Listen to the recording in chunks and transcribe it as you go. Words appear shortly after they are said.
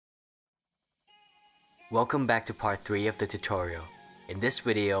Welcome back to part 3 of the tutorial. In this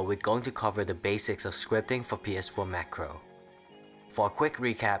video, we're going to cover the basics of scripting for PS4 Macro. For a quick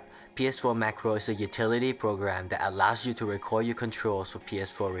recap, PS4 Macro is a utility program that allows you to record your controls for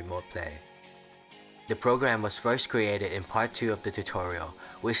PS4 Remote Play. The program was first created in part 2 of the tutorial,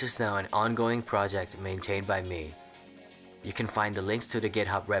 which is now an ongoing project maintained by me. You can find the links to the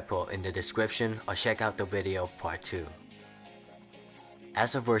GitHub repo in the description or check out the video of part 2.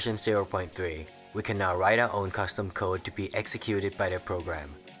 As of version 0.3, we can now write our own custom code to be executed by the program,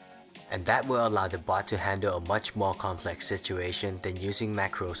 and that will allow the bot to handle a much more complex situation than using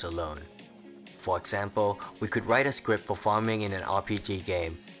macros alone. For example, we could write a script for farming in an RPG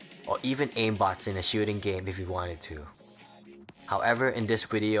game, or even aimbots in a shooting game if we wanted to. However, in this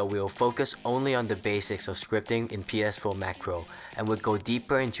video we will focus only on the basics of scripting in PS4 Macro, and we'll go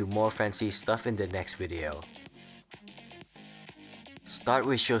deeper into more fancy stuff in the next video. Start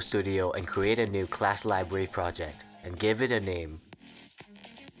with Show Studio and create a new class library project, and give it a name.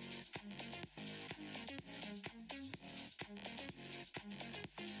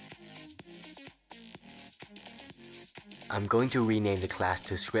 I'm going to rename the class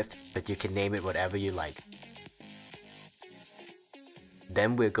to Script, but you can name it whatever you like.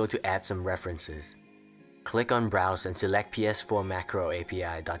 Then we'll go to add some references. Click on Browse and select PS4 Macro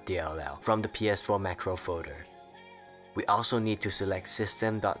API.dll from the PS4 Macro folder. We also need to select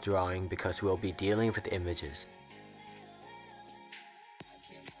system.drawing because we'll be dealing with images.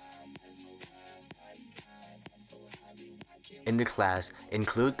 In the class,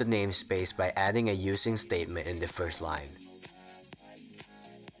 include the namespace by adding a using statement in the first line.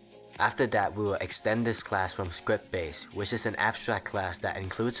 After that, we will extend this class from script-base, which is an abstract class that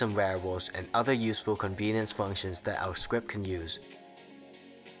includes some variables and other useful convenience functions that our script can use.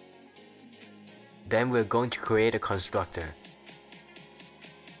 Then we're going to create a constructor.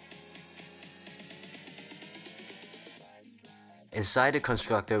 Inside the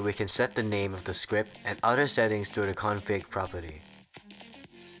constructor, we can set the name of the script and other settings through the config property.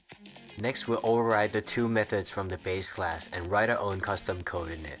 Next, we'll override the two methods from the base class and write our own custom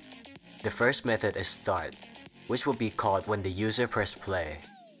code in it. The first method is start, which will be called when the user presses play.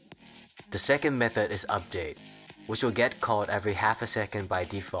 The second method is update, which will get called every half a second by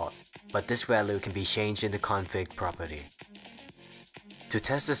default, but this value can be changed in the config property. To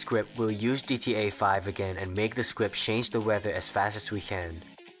test the script, we'll use GTA 5 again and make the script change the weather as fast as we can.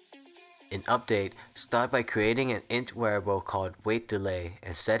 In update, start by creating an int variable called wait delay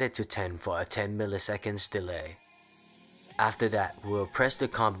and set it to 10 for a 10 milliseconds delay. After that, we'll press the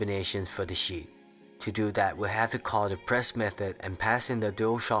combinations for the sheet. To do that, we'll have to call the press method and pass in the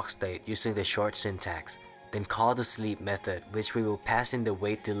DualShock state using the short syntax. Then call the sleep method, which we will pass in the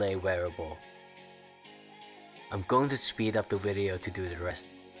wait delay variable. I'm going to speed up the video to do the rest.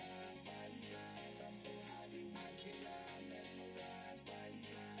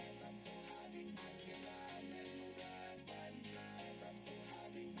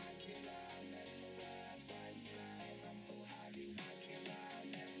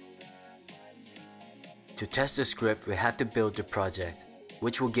 To test the script, we have to build the project,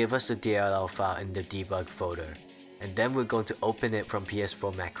 which will give us the DLL file in the debug folder, and then we're going to open it from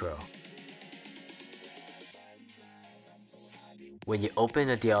PS4 Macro. When you open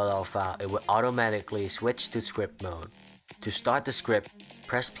a DLL file, it will automatically switch to script mode. To start the script,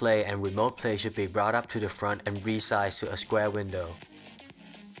 press play and remote play should be brought up to the front and resized to a square window.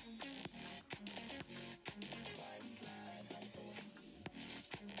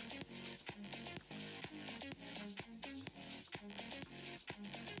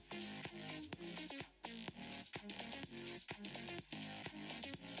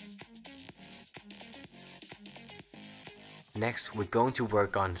 Next, we're going to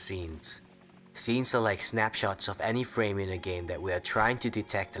work on scenes. Scenes are like snapshots of any frame in a game that we are trying to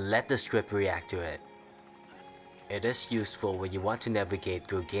detect and let the script react to it. It is useful when you want to navigate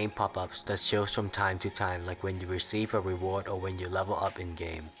through game pop-ups that shows from time to time, like when you receive a reward or when you level up in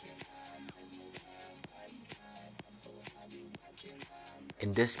game.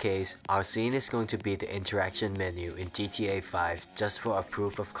 In this case, our scene is going to be the interaction menu in GTA 5 just for a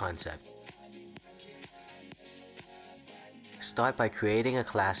proof of concept. Start by creating a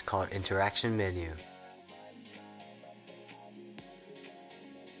class called Interaction Menu.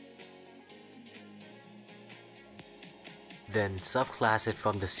 Then subclass it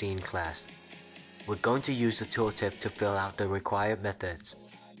from the Scene class. We're going to use the tooltip to fill out the required methods.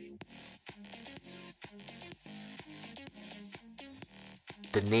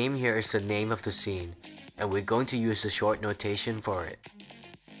 The name here is the name of the scene, and we're going to use the short notation for it.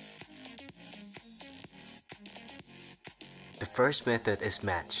 The first method is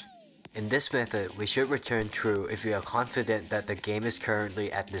match. In this method, we should return true if we are confident that the game is currently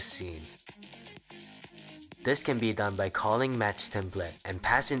at this scene. This can be done by calling match template and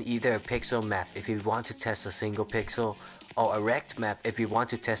pass in either a pixel map if we want to test a single pixel, or a rect map if we want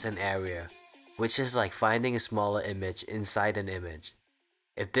to test an area, which is like finding a smaller image inside an image.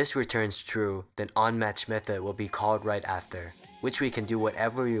 If this returns true, then onMatch method will be called right after, which we can do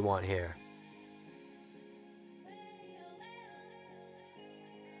whatever we want here.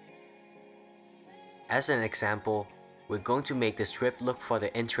 As an example, we're going to make the script look for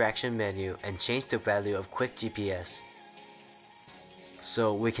the interaction menu and change the value of quick GPS.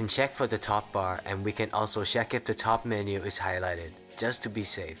 So we can check for the top bar, and we can also check if the top menu is highlighted, just to be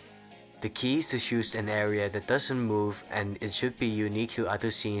safe. The key is to choose an area that doesn't move, and it should be unique to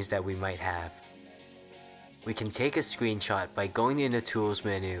other scenes that we might have. We can take a screenshot by going in the Tools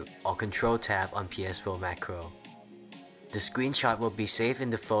menu or Control tab on PS4 Macro. The screenshot will be saved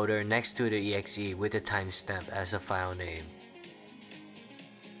in the folder next to the exe with the timestamp as a file name.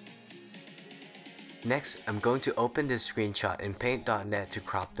 Next, I'm going to open this screenshot in Paint.net to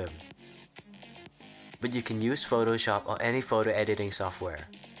crop them. But you can use Photoshop or any photo editing software.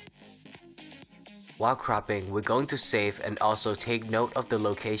 While cropping, we're going to save and also take note of the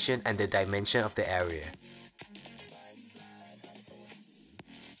location and the dimension of the area.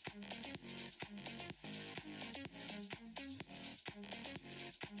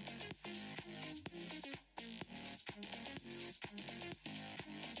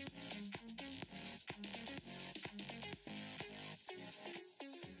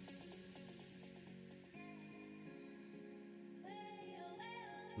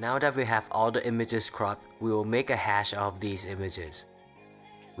 Now that we have all the images cropped, we will make a hash of these images.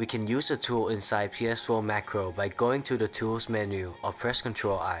 We can use a tool inside PS4 Macro by going to the Tools menu or press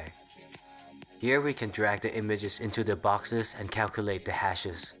Ctrl I. Here we can drag the images into the boxes and calculate the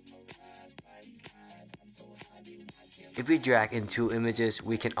hashes. If we drag in two images,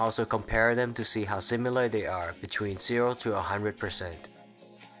 we can also compare them to see how similar they are between 0 to 100%.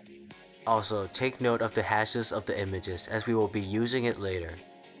 Also, take note of the hashes of the images as we will be using it later.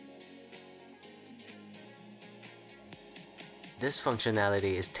 This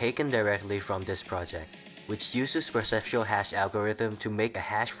functionality is taken directly from this project, which uses perceptual hash algorithm to make a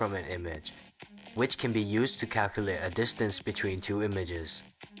hash from an image, which can be used to calculate a distance between two images.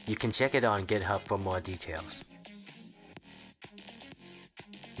 You can check it on GitHub for more details.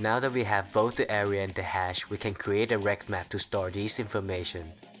 Now that we have both the area and the hash, we can create a rect map to store these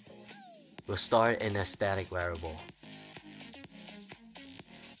information. We'll store it in a static variable.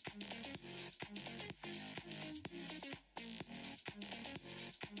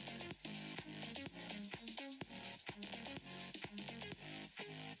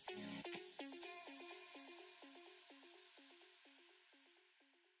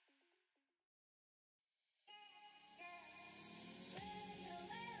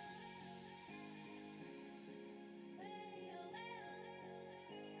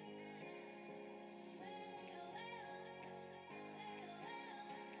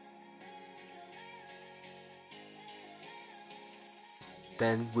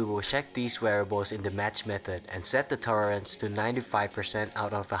 Then we will check these variables in the match method and set the tolerance to 95%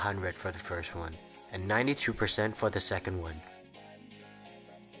 out of 100 for the first one, and 92% for the second one.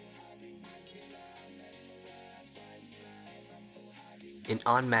 In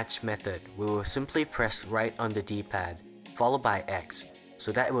onMatch method, we will simply press right on the D-pad, followed by X,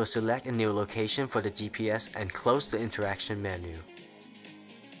 so that it will select a new location for the GPS and close the interaction menu.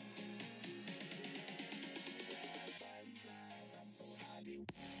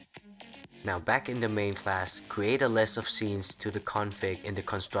 Now back in the main class, create a list of scenes to the config in the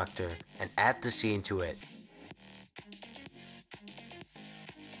constructor and add the scene to it.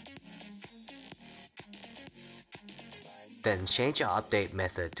 Then change our update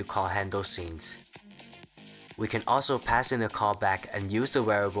method to call handle scenes. We can also pass in a callback and use the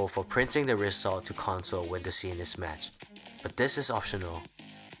variable for printing the result to console when the scene is matched, but this is optional.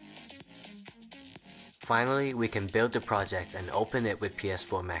 Finally, we can build the project and open it with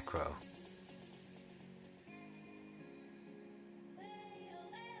PS4 Macro.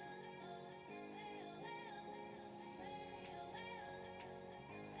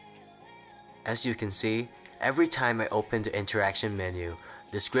 As you can see, every time I open the interaction menu,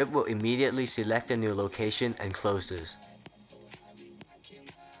 the script will immediately select a new location and closes.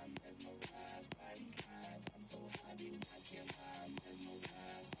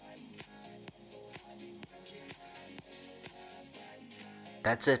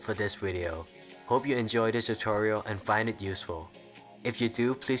 That's it for this video. Hope you enjoyed this tutorial and find it useful. If you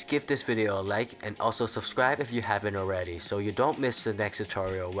do, please give this video a like and also subscribe if you haven't already so you don't miss the next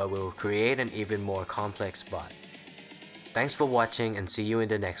tutorial where we will create an even more complex bot. Thanks for watching and see you in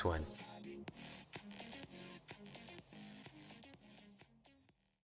the next one.